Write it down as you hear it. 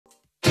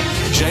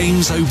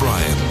James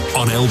O'Brien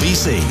on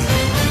LBC.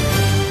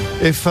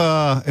 If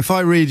I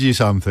read you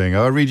something,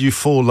 I read you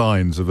 4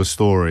 lines of a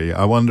story,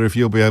 I wonder if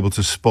you'll be able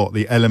to spot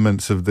the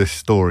elements of this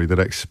story that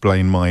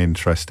explain my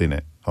interest in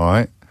it, all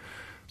right?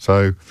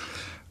 So,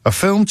 a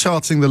film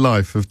charting the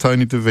life of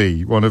Tony De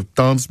Vit, one of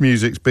dance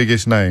music's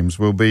biggest names,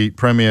 will be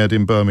premiered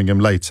in Birmingham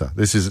later.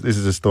 This is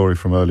a story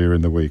from earlier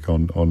in the week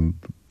on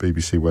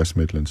BBC West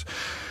Midlands.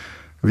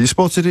 Have you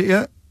spotted it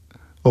yet?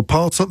 Well,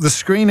 part of the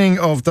screening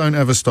of Don't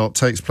Ever Stop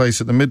takes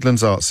place at the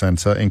Midlands Arts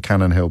Centre in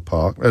Cannon Hill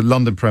Park. A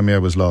London premiere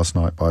was last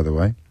night, by the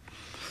way.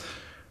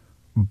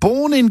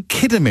 Born in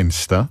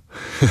Kidderminster,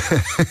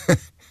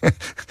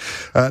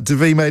 De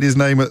Vit made his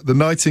name at the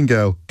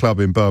Nightingale Club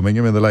in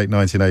Birmingham in the late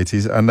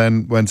 1980s and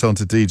then went on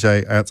to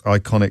DJ at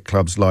iconic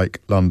clubs like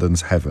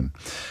London's Heaven.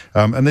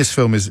 And this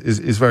film is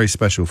very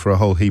special for a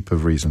whole heap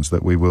of reasons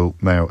that we will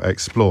now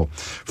explore.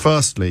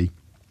 Firstly,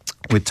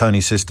 with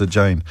Tony's sister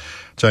Jane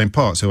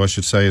Parks, who I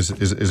should say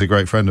is a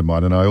great friend of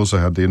mine, and I also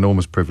had the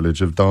enormous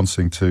privilege of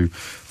dancing to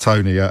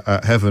Tony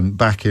at Heaven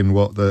back in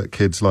what the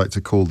kids like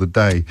to call the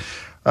day.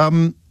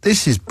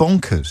 This is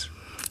bonkers.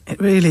 It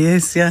really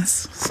is,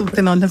 yes.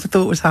 Something I never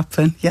thought would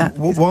happen, yeah.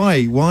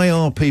 Why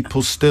are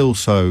people still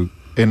so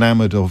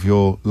enamoured of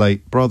your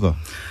late brother?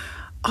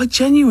 I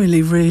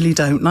genuinely really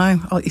don't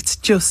know. It's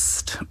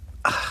just...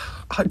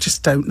 I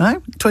just don't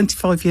know.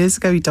 25 years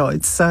ago he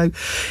died. So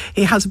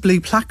he had a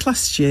blue plaque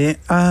last year.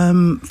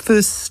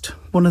 First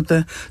one of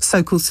the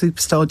so-called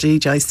superstar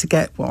DJs to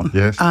get one.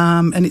 Yes.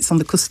 And it's on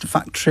the Custard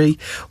Factory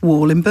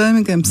wall in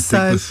Birmingham.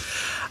 Ridiculous.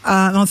 So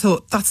and I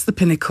thought, that's the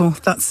pinnacle,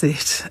 that's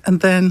it. And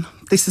then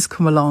this has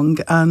come along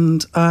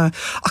and I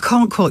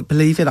can't quite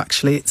believe it,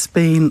 actually. It's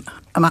been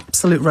an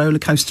absolute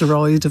rollercoaster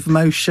ride of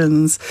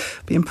emotions,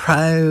 being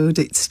proud.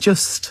 It's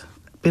just...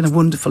 been a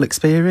wonderful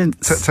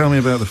experience. Tell me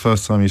about the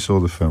first time you saw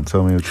the film.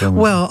 Tell me.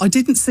 Well, I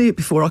didn't see it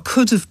before. I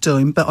could have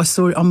done, but I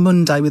saw it on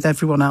Monday with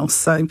everyone else.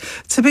 So,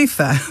 to be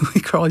fair, we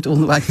cried all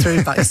the way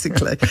through,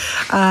 basically.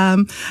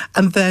 And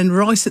then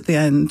right at the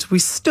end, we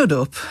stood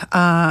up,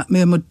 me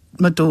and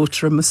my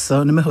daughter and my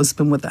son and my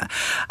husband were there.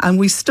 And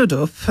we stood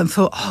up and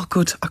thought, oh,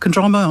 good, I can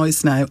dry my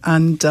eyes now.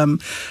 And...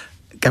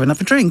 go and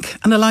have a drink.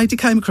 And a lady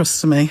came across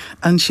to me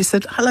and she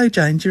said, hello,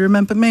 Jane, do you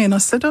remember me? And I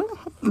said, oh,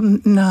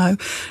 no.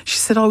 She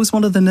said, I was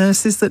one of the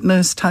nurses that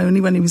nursed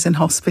Tony when he was in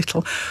hospital.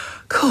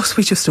 Of course,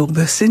 we just all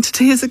burst into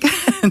tears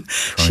again.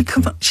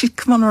 She'd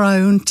come on her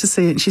own to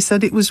see it. And she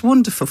said it was a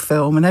wonderful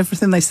film and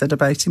everything they said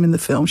about him in the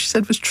film, she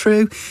said was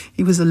true.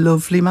 He was a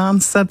lovely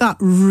man. So that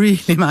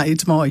really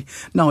made my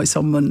night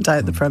on Monday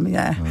at the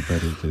premiere. I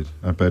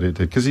bet it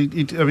did. Because,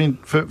 I mean,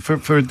 for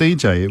a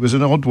DJ, it was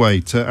an odd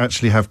way to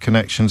actually have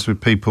connections with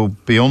people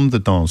beyond the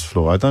dance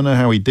floor. I don't know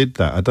how he did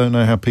that. I don't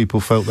know how people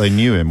felt they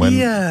knew him when...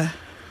 Yeah.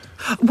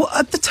 Well,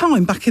 at the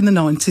time, back in the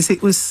 90s,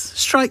 it was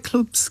straight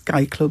clubs,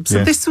 gay clubs. Yeah.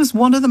 So this was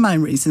one of the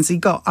main reasons he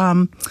got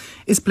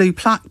his blue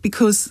plaque,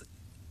 because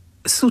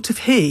sort of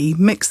he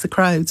mixed the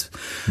crowds.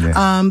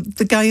 Yeah.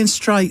 The gay and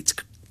straight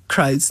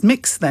crowds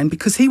mixed then,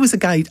 because he was a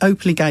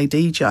openly gay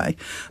DJ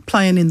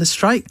playing in the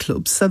straight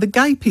clubs. So the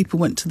gay people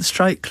went to the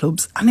straight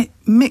clubs and it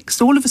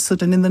mixed all of a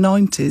sudden in the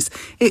 90s.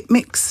 It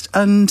mixed,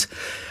 and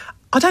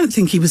I don't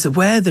think he was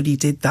aware that he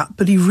did that,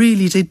 but he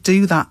really did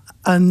do that.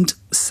 And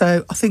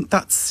so I think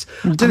that's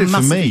He did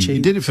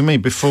it for me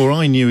before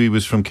I knew he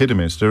was from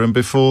Kidderminster and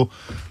before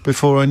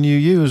I knew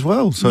you as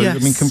well. So, yes. I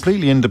mean,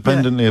 completely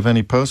independently of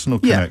any personal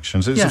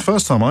connections. It's the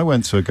first time I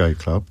went to a gay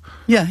club.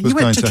 Yeah, you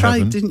went to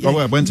Trade, didn't you? Oh,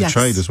 I went to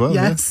Trade as well,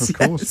 yes, of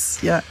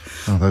course. Yeah.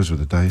 Oh, those were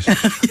the days.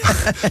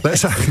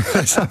 Let's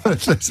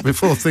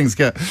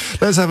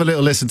have a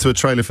little listen to a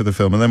trailer for the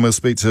film, and then we'll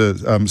speak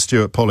to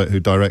Stuart Pollitt, who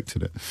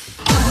directed it.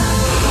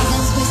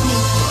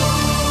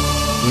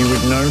 You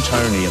would know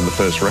Tony in the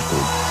first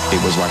record.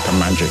 It was like a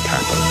magic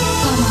happened.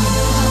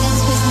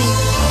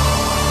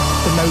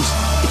 The most,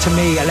 to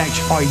me,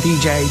 electrified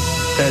DJ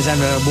that has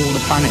ever walked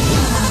the planet.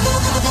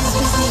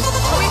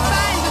 Are we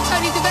fans of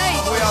Tony De Vit?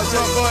 We are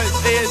top boys.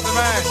 He is the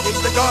man.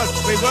 He's the God.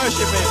 We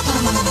worship him.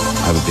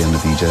 I would be in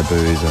the DJ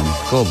booth and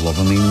God love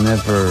him, he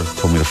never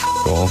told me to f***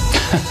 off.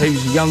 He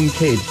was a young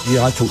kid.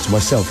 Yeah, I thought to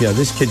myself,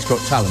 this kid's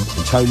got talent.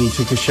 And Tony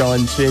took a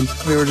shine to him.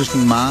 We were just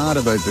mad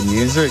about the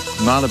music,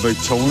 mad about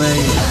Tony.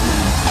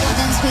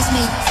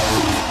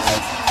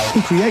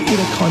 He created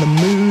a kind of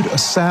mood, a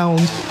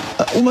sound,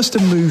 almost a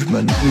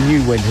movement. You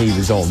knew when he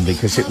was on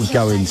because it would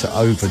go into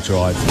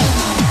overdrive.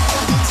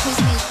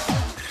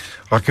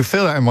 I can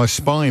feel that in my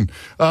spine.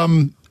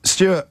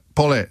 Stuart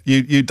Pollitt,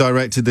 you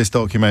directed this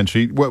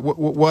documentary.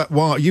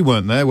 Why you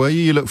weren't there, were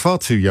you? You look far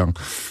too young.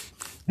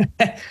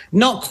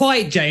 Not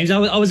quite, James.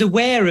 I was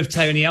aware of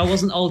Tony. I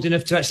wasn't old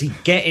enough to actually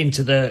get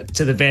into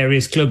the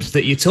various clubs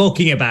that you're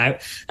talking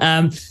about.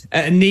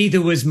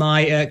 Neither was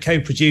my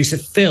co-producer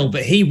Phil,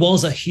 but he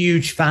was a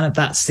huge fan of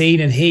that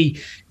scene, and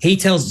he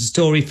tells the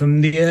story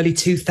from the early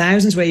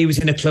 2000s where he was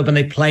in a club and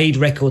they played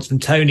records from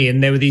Tony,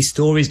 and there were these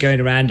stories going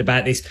around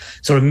about this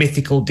sort of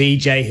mythical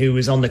DJ who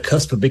was on the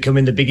cusp of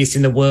becoming the biggest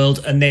in the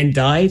world and then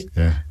died.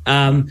 Yeah.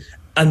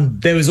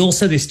 And there was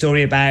also this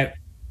story about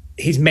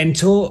his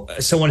mentor,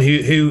 someone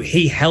who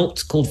he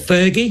helped, called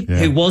Fergie,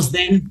 who was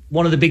then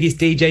one of the biggest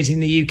DJs in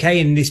the UK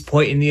in this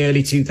point in the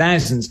early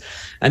 2000s.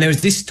 And there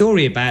was this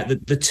story about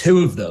the two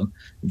of them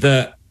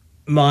that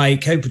my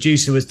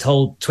co-producer was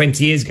told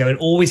 20 years ago and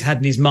always had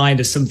in his mind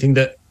as something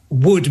that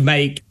would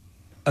make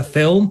a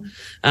film.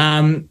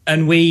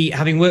 And we,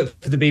 having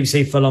worked for the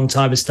BBC for a long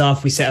time as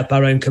staff, we set up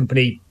our own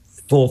company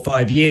 4 or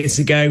 5 years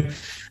ago,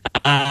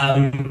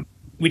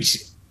 which,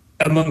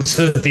 amongst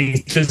other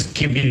things, does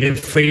give you the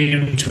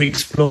freedom to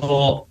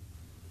explore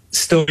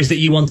stories that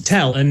you want to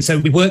tell. And so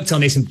we worked on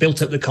this and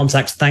built up the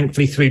contacts,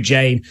 thankfully, through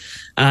Jane,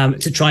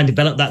 to try and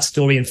develop that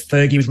story. And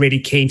Fergie was really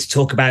keen to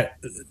talk about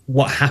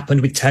what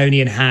happened with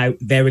Tony and how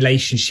their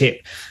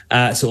relationship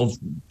sort of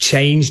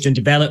changed and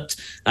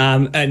developed,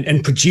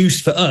 and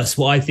produced for us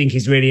what I think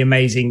is really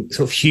amazing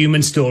sort of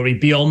human story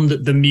beyond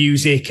the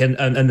music and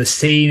the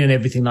scene and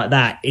everything like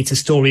that. It's a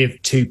story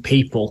of two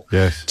people,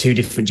 two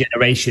different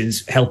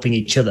generations helping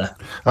each other.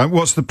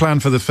 What's the plan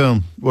for the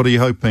film? What are you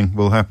hoping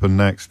will happen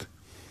next?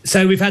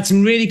 So we've had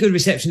some really good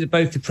receptions at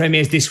both the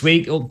premieres this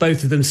week, or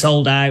both of them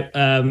sold out.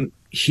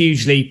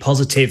 Hugely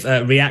positive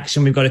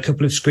reaction. We've got a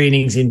couple of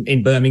screenings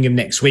in Birmingham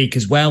next week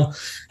as well.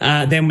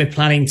 Then we're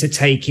planning to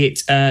take it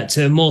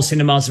to more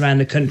cinemas around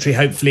the country,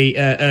 hopefully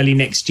early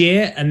next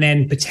year, and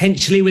then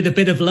potentially, with a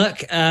bit of luck,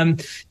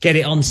 get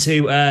it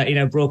onto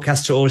a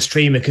broadcaster or a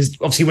streamer. Because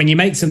obviously, when you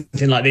make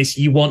something like this,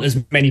 you want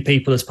as many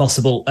people as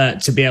possible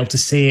to be able to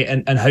see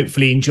it and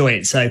hopefully enjoy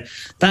it. So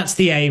that's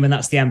the aim and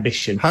that's the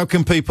ambition. How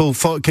can people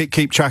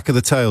keep track of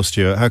the tale,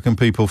 Stuart? How can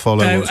people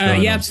follow what's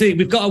going on? Absolutely.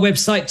 We've got a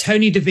website,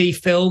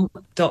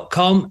 TonyDeVitFilm.com,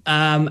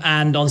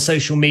 and on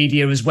social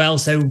media as well.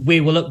 So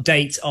we will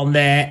update on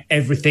there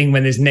everything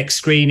when there's next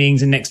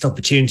screenings and next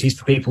opportunities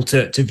for people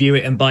to view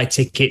it and buy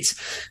tickets.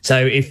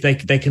 So if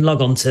they can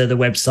log on to the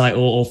website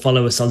or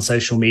follow us on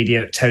social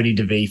media at Tony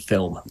De Vit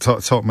Film.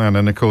 Top man.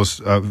 And of course,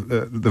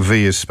 the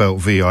V is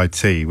spelt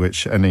VIT,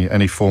 which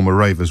any former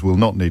ravers will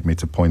not need me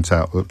to point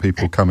out, that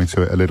people coming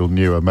to it a little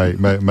newer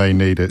may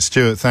need it.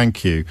 Stuart,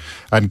 thank you,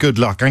 and good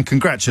luck and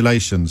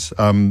congratulations.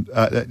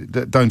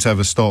 Don't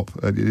ever stop.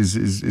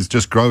 Is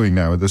just growing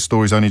now. The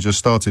story's only just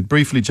started.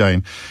 Briefly,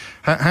 Jane,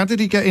 how did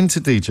he get into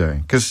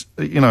DJing? Because,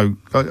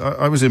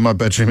 I was in my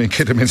bedroom in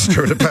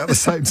Kidderminster at about the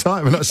same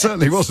time, and I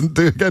certainly wasn't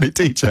doing any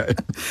DJing.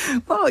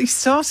 Well, he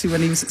started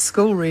when he was at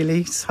school, really.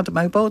 He just had a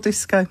mobile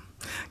disco.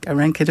 Go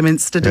around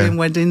Kidderminster doing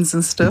weddings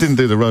and stuff. He didn't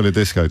do the roller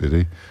disco, did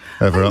he?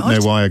 Ever up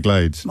near Wire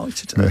Glades? Might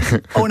have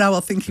done. Oh no,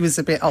 I think he was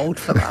a bit old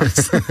for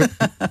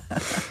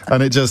that.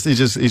 And he just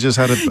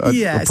had a proper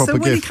gift. So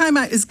when he came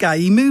out as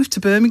gay, he moved to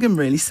Birmingham,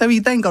 really. So he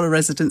then got a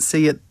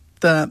residency at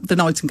the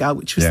Nightingale,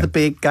 which was the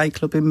big gay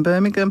club in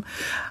Birmingham,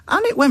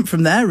 and it went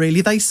from there, really.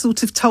 They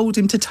sort of told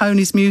him to tone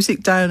his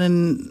music down,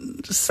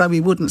 and so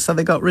he wouldn't, so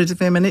they got rid of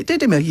him, and it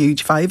did him a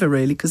huge favour,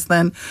 really, because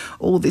then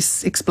all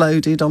this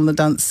exploded on the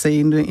dance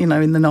scene, in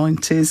the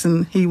 90s,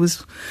 and he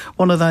was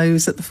one of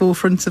those at the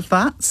forefront of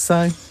that,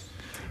 so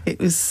it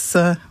was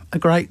a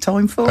great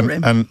time for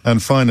him.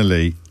 And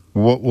finally,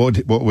 what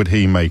would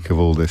he make of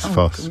all this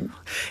fuss? God.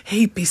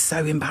 He'd be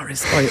so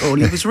embarrassed by it all.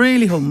 He was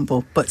really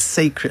humble, but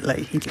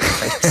secretly he'd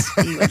love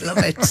it. He would love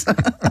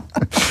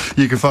it.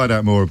 You can find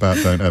out more about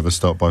Don't Ever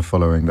Stop by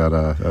following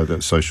that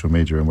social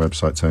media and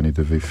website,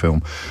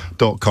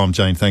 TonyDeVitFilm.com.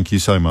 Jane, thank you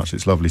so much.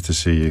 It's lovely to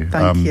see you.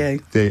 Thank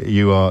you.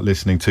 You are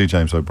listening to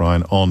James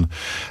O'Brien on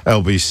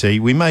LBC.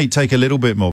 We may take a little bit more